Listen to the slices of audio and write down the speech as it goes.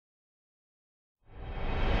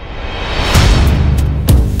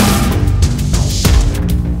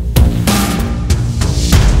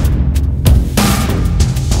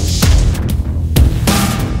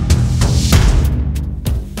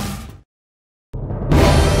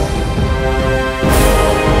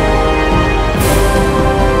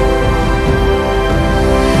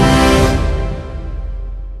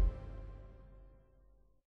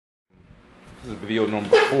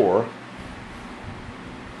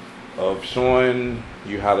of showing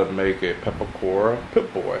you how to make a pepakura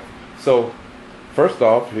pipboy. So first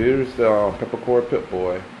off, here's the pepakura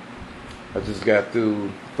pipboy. I just got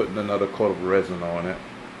through putting another coat of resin on it.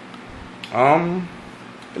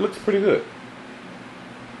 It looks pretty good.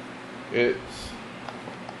 It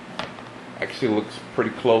actually looks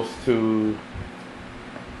pretty close to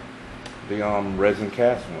the resin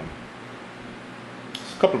cast one.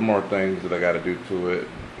 Just a couple more things that I got to do to it.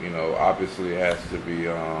 You know, obviously it has to be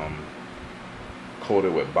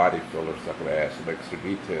coated with body filler so I can add some extra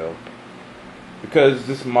detail. Because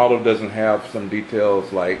this model doesn't have some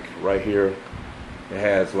details like right here. It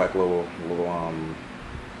has like little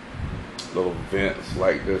vents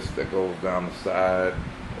like this that goes down the side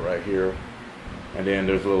right here, and then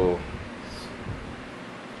there's little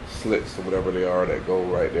slits or whatever they are that go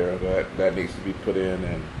right there. That needs to be put in,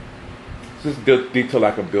 and it's just good detail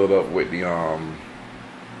I can build up with the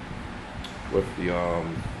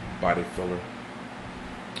body filler.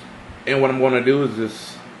 And what I'm going to do is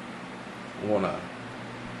just want to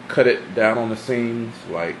cut it down on the seams,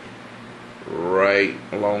 like right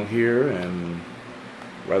along here and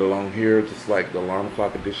right along here, just like the alarm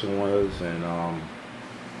clock edition was, and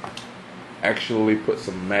actually put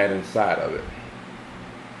some mat inside of it.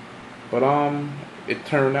 But it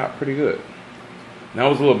turned out pretty good. Now, it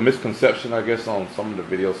was a little misconception, I guess, on some of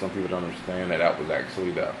the videos. Some people don't understand that was actually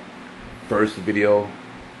the first video.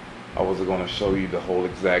 I wasn't going to show you the whole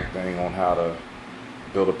exact thing on how to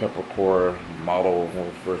build a pepakura model on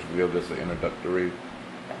the first video. This is introductory,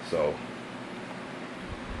 so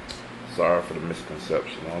sorry for the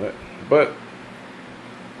misconception on it. But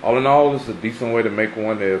all in all, this is a decent way to make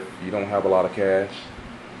one if you don't have a lot of cash.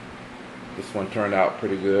 This one turned out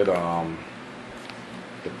pretty good.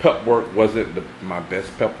 The pep work wasn't my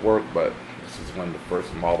best pep work, but this is one of the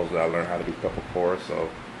first models that I learned how to do pepakura, so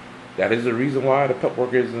that is the reason why the pep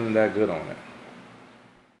work isn't that good on it.